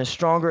us down is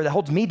stronger, that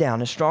holds me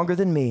down is stronger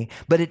than me,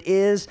 but it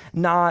is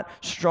not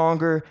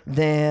stronger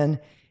than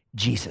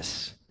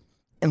Jesus.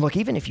 And look,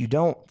 even if you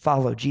don't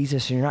follow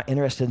Jesus and you're not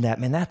interested in that,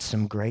 man, that's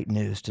some great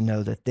news to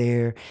know that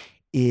there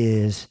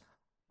is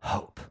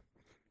hope.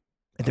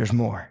 And there's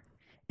more.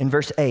 In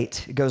verse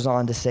 8, it goes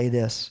on to say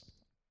this.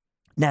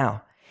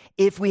 Now,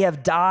 if we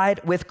have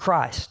died with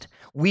Christ,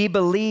 we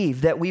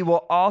believe that we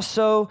will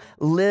also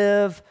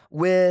live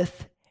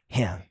with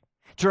him.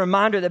 It's a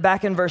reminder that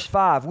back in verse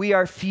 5, we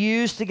are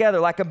fused together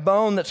like a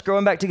bone that's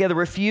growing back together.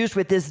 We're fused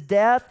with his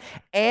death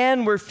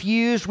and we're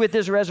fused with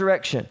his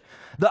resurrection.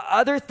 The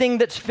other thing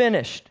that's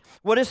finished,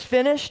 what is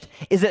finished,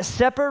 is that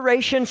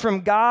separation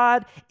from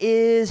God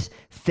is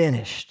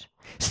finished.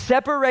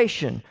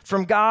 Separation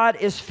from God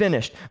is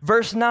finished.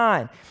 Verse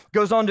 9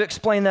 goes on to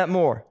explain that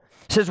more.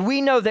 It says,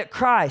 we know that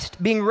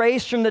Christ, being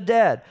raised from the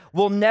dead,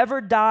 will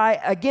never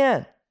die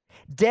again.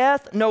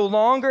 Death no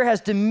longer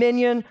has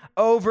dominion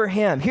over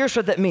him. Here's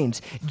what that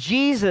means.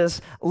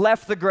 Jesus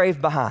left the grave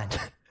behind.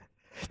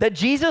 That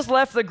Jesus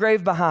left the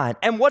grave behind.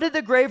 And what did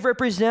the grave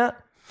represent?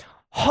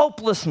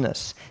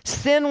 Hopelessness,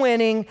 sin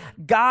winning,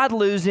 God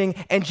losing,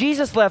 and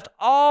Jesus left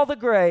all the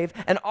grave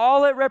and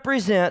all it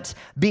represents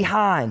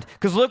behind.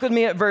 Because look with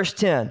me at verse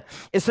 10.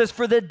 It says,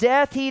 for the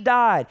death he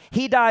died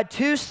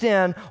to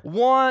sin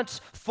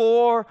once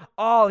for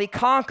all. He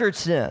conquered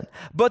sin.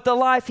 But the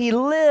life he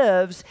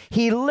lives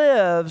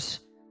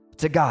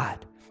to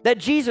God. That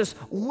Jesus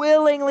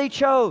willingly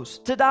chose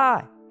to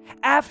die.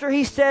 After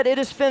he said it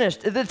is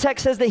finished, the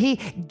text says that he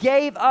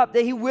gave up,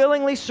 that he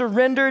willingly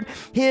surrendered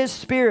his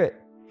spirit.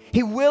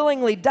 He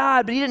willingly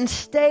died, but he didn't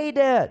stay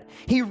dead.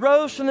 He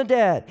rose from the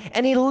dead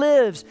and he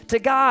lives to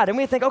God. And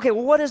we think, okay,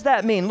 well, what does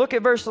that mean? Look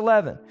at verse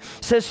 11.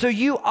 It says, so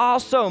you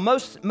also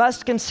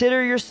must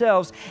consider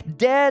yourselves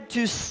dead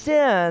to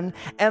sin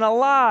and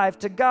alive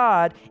to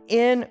God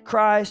in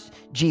Christ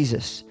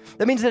Jesus.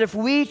 That means that if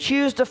we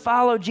choose to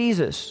follow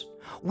Jesus,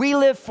 we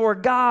live for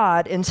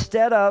God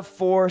instead of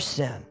for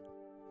sin.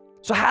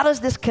 So how does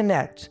this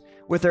connect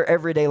with their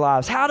everyday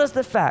lives? How does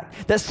the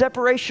fact that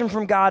separation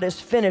from God is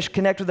finished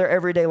connect with their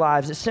everyday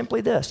lives? It's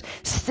simply this: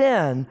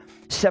 sin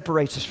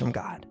separates us from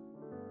God.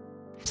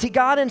 See,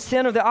 God and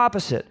sin are the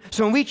opposite.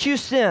 So when we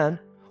choose sin,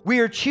 we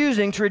are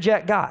choosing to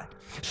reject God.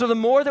 So the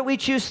more that we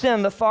choose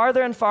sin, the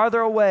farther and farther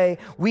away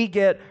we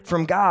get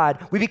from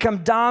God. We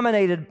become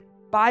dominated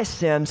by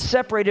sin,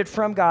 separated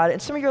from God.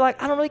 And some of you are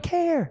like, I don't really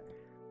care.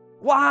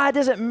 Why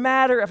does it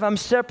matter if I'm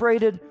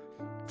separated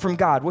from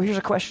God? Well, here's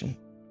a question.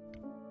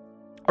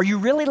 Are you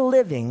really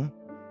living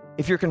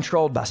if you're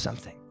controlled by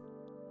something?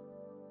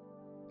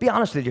 Be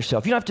honest with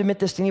yourself. You don't have to admit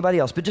this to anybody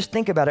else, but just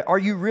think about it. Are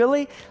you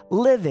really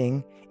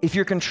living if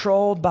you're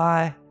controlled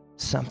by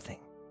something?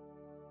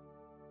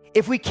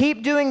 If we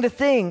keep doing the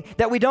thing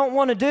that we don't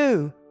want to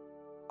do,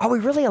 are we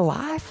really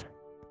alive?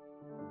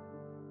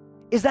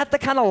 Is that the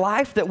kind of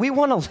life that we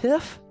want to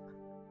live?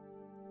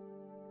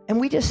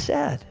 And we just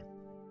said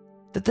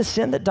that the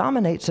sin that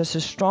dominates us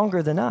is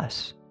stronger than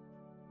us,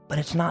 but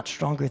it's not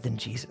stronger than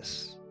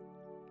Jesus.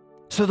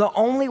 So the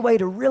only way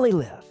to really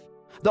live,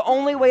 the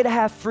only way to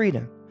have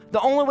freedom,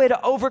 the only way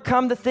to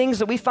overcome the things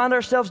that we find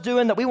ourselves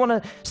doing that we want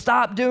to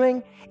stop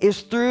doing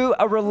is through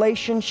a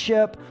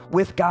relationship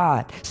with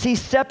God. See,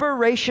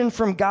 separation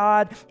from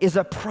God is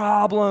a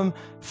problem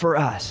for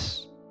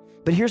us.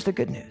 But here's the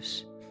good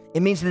news.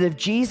 It means that if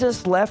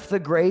Jesus left the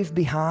grave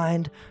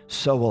behind,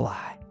 so will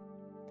I.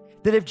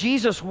 That if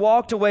Jesus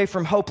walked away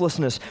from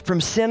hopelessness, from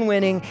sin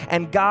winning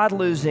and God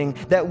losing,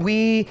 that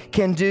we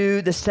can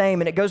do the same.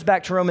 And it goes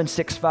back to Romans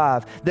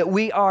 6:5, that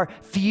we are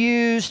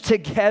fused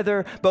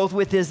together both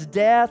with his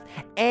death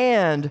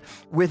and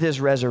with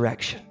his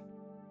resurrection.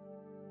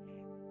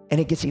 And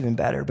it gets even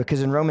better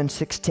because in Romans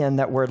 6:10,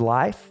 that word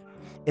life,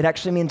 it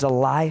actually means a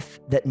life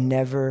that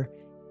never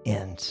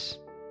ends.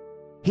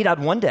 He died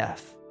one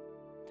death,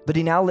 but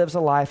he now lives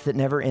a life that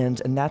never ends,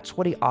 and that's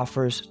what he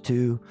offers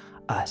to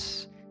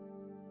us.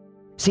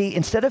 See,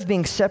 instead of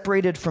being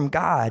separated from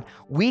God,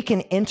 we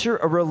can enter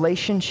a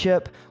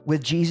relationship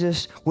with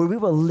Jesus where we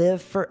will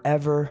live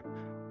forever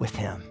with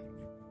him.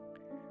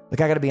 Look,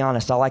 I gotta be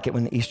honest, I like it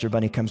when the Easter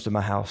Bunny comes to my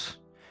house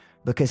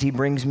because he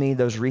brings me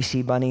those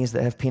Reese bunnies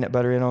that have peanut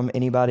butter in them.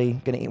 Anybody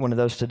gonna eat one of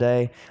those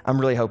today? I'm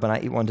really hoping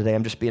I eat one today.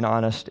 I'm just being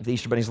honest. If the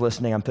Easter Bunny's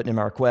listening, I'm putting in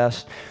my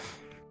request.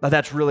 But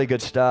that's really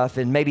good stuff.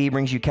 And maybe he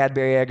brings you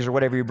Cadbury eggs or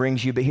whatever he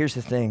brings you. But here's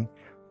the thing.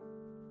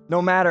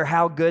 No matter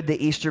how good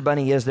the Easter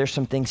Bunny is, there's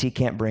some things he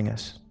can't bring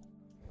us.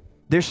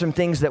 There's some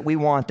things that we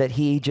want that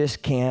he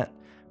just can't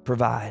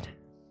provide.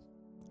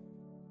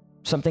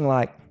 Something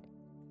like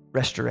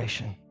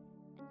restoration.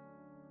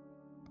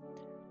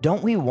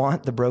 Don't we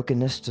want the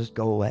brokenness to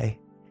go away?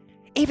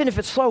 Even if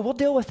it's slow, we'll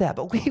deal with that.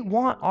 But we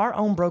want our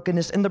own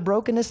brokenness and the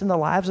brokenness in the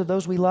lives of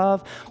those we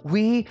love.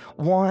 We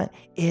want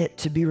it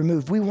to be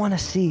removed. We want to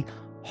see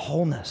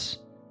wholeness.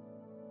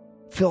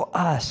 Fill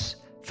us,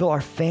 fill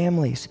our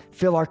families,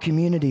 fill our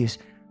communities.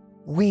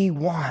 We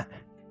want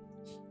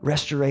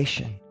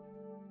restoration.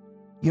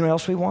 You know what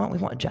else we want? We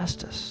want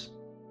justice.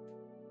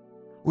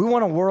 We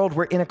want a world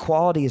where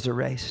inequality is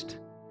erased.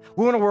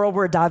 We want a world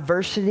where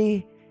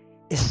diversity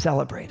is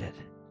celebrated,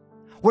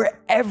 where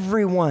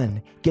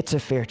everyone gets a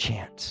fair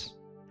chance.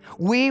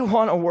 We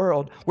want a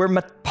world where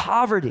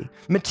poverty,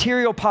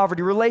 material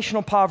poverty,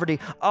 relational poverty,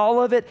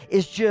 all of it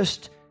is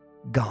just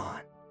gone.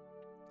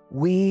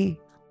 We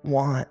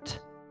want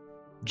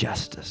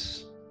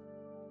justice.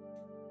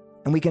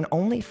 And we can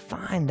only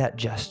find that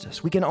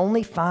justice. We can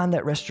only find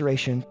that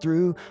restoration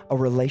through a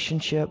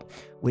relationship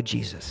with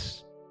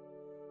Jesus.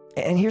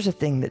 And here's the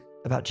thing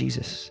about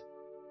Jesus,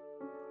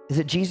 is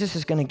that Jesus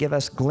is going to give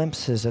us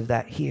glimpses of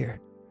that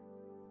here,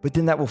 but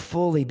then that will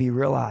fully be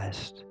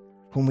realized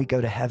when we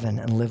go to heaven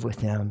and live with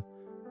him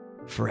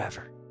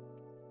forever.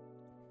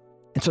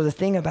 And so the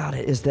thing about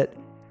it is that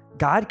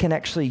God can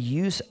actually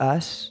use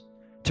us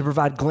to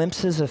provide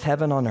glimpses of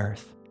heaven on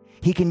earth.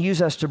 He can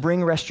use us to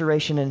bring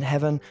restoration in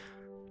heaven,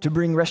 to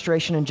bring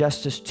restoration and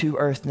justice to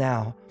earth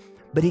now.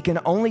 But he can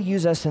only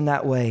use us in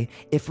that way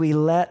if we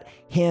let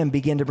him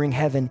begin to bring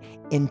heaven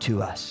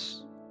into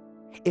us.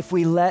 If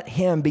we let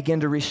him begin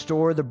to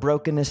restore the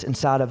brokenness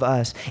inside of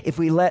us. If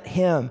we let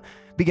him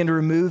begin to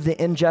remove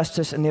the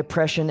injustice and the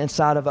oppression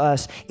inside of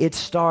us. It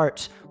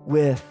starts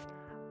with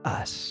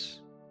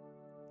us.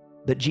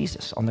 But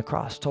Jesus on the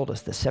cross told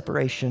us that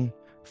separation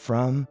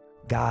from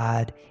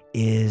God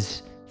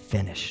is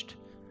finished.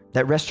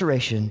 That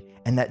restoration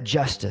and that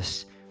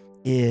justice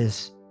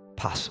is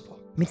possible.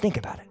 I mean, think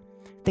about it.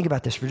 Think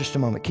about this for just a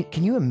moment.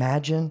 Can you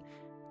imagine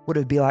what it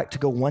would be like to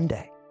go one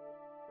day,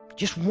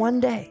 just one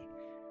day,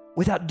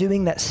 without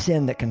doing that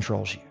sin that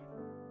controls you?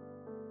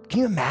 Can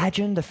you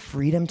imagine the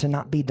freedom to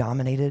not be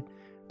dominated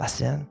by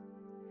sin?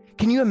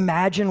 Can you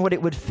imagine what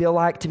it would feel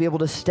like to be able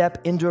to step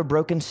into a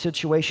broken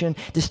situation,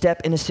 to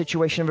step in a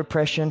situation of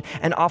oppression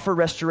and offer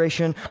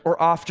restoration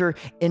or offer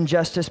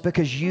injustice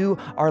because you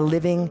are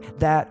living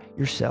that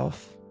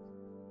yourself?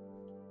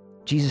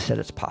 Jesus said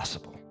it's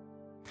possible.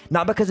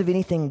 Not because of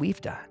anything we've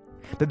done,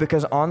 but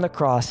because on the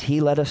cross, he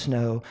let us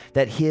know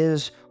that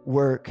his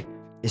work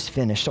is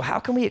finished. So how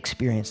can we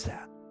experience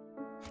that?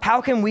 How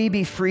can we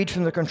be freed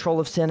from the control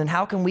of sin, and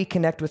how can we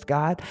connect with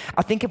God?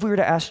 I think if we were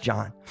to ask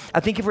John, I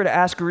think if we were to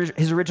ask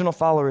his original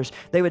followers,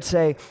 they would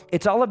say,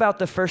 it's all about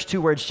the first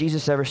two words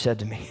Jesus ever said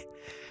to me.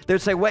 They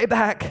would say, way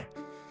back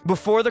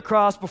before the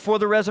cross, before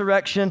the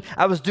resurrection,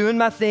 I was doing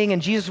my thing,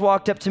 and Jesus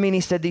walked up to me and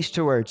he said these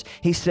two words.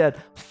 He said,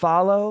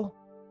 follow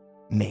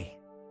me.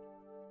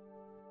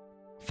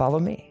 Follow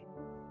me.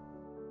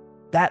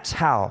 That's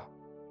how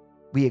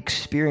we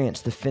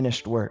experience the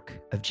finished work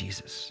of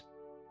Jesus.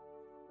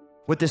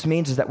 What this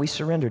means is that we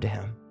surrender to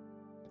him.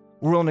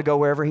 We're willing to go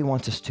wherever he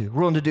wants us to. We're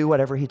willing to do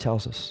whatever he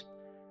tells us.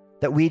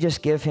 That we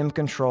just give him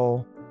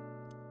control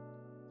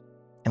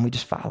and we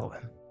just follow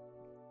him.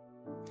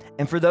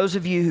 And for those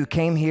of you who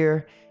came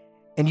here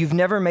and you've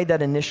never made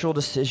that initial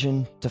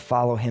decision to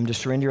follow him, to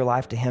surrender your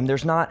life to him,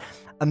 there's not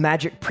a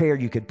magic prayer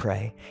you could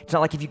pray. It's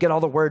not like if you get all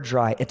the words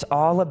right. It's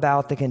all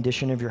about the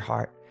condition of your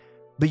heart.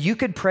 But you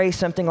could pray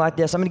something like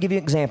this. I'm going to give you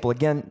an example.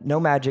 Again, no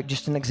magic,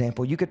 just an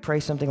example. You could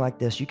pray something like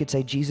this. You could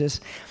say,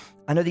 Jesus,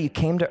 I know that you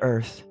came to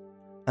earth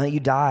and that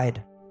you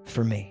died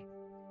for me.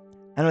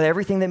 I know that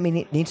everything that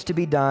needs to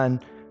be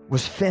done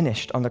was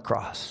finished on the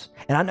cross.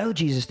 And I know,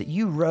 Jesus, that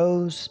you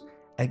rose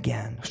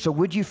again. So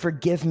would you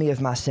forgive me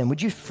of my sin?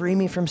 Would you free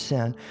me from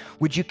sin?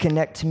 Would you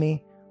connect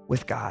me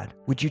with God?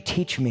 Would you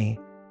teach me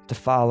to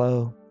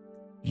follow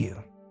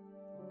you?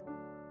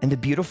 And the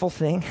beautiful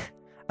thing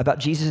about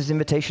Jesus'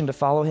 invitation to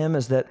follow him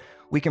is that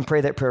we can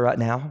pray that prayer right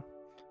now.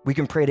 We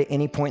can pray it at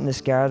any point in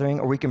this gathering,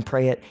 or we can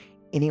pray it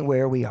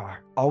anywhere we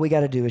are. All we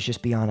got to do is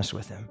just be honest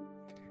with him.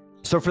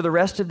 So for the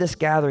rest of this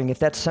gathering, if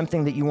that's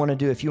something that you want to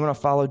do, if you want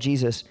to follow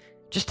Jesus,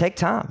 just take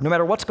time, no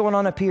matter what's going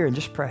on up here, and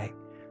just pray.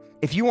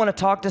 If you want to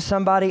talk to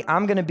somebody,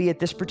 I'm going to be at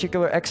this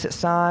particular exit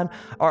sign.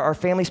 Our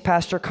family's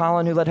pastor,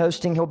 Colin, who led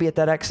hosting, he'll be at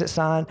that exit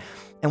sign,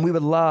 and we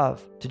would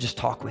love to just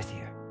talk with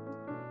you.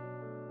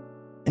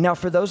 And now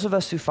for those of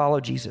us who follow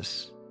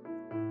Jesus,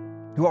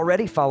 who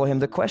already follow him,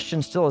 the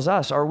question still is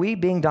us. Are we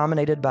being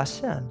dominated by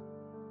sin?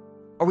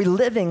 Are we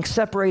living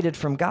separated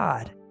from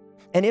God?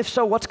 And if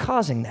so, what's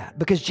causing that?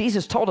 Because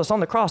Jesus told us on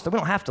the cross that we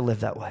don't have to live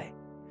that way.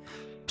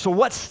 So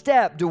what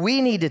step do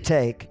we need to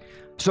take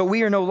so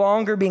we are no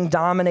longer being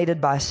dominated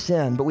by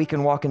sin, but we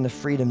can walk in the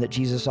freedom that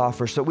Jesus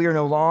offers? So we are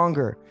no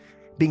longer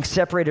being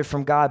separated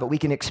from God, but we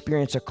can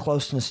experience a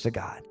closeness to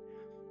God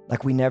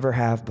like we never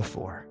have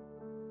before.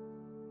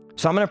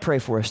 So I'm going to pray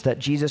for us that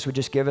Jesus would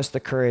just give us the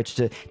courage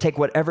to take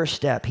whatever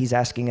step he's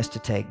asking us to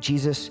take.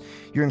 Jesus,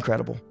 you're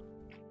incredible.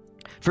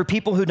 For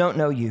people who don't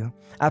know you,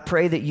 I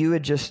pray that you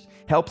would just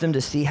help them to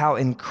see how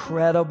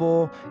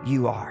incredible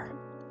you are.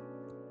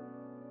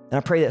 And I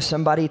pray that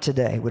somebody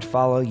today would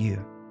follow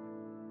you.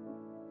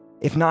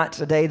 If not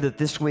today, that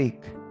this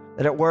week,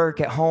 that at work,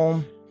 at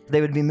home,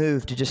 they would be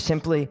moved to just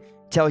simply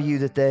tell you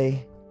that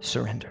they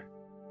surrender.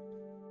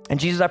 And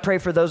Jesus, I pray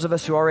for those of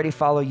us who already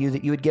follow you,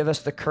 that you would give us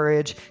the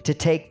courage to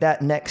take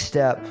that next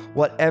step,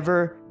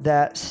 whatever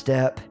that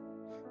step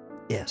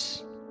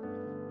is.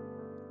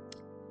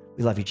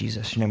 We love you,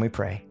 Jesus. In your name we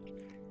pray.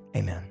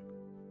 Amen.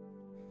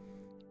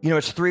 You know,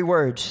 it's 3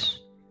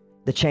 words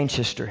that changed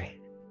history.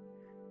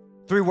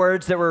 3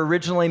 words that were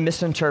originally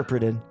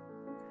misinterpreted.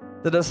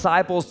 The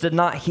disciples did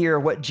not hear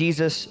what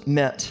Jesus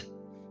meant.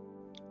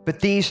 But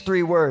these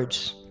 3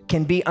 words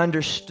can be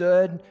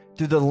understood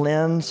through the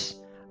lens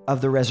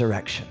of the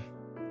resurrection.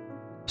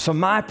 So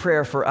my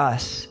prayer for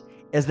us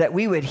is that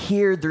we would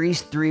hear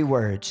these 3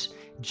 words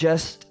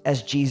just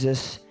as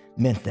Jesus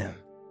meant them.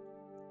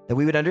 That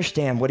we would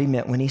understand what he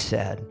meant when he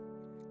said,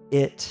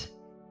 "It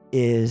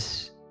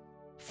is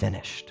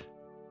finished."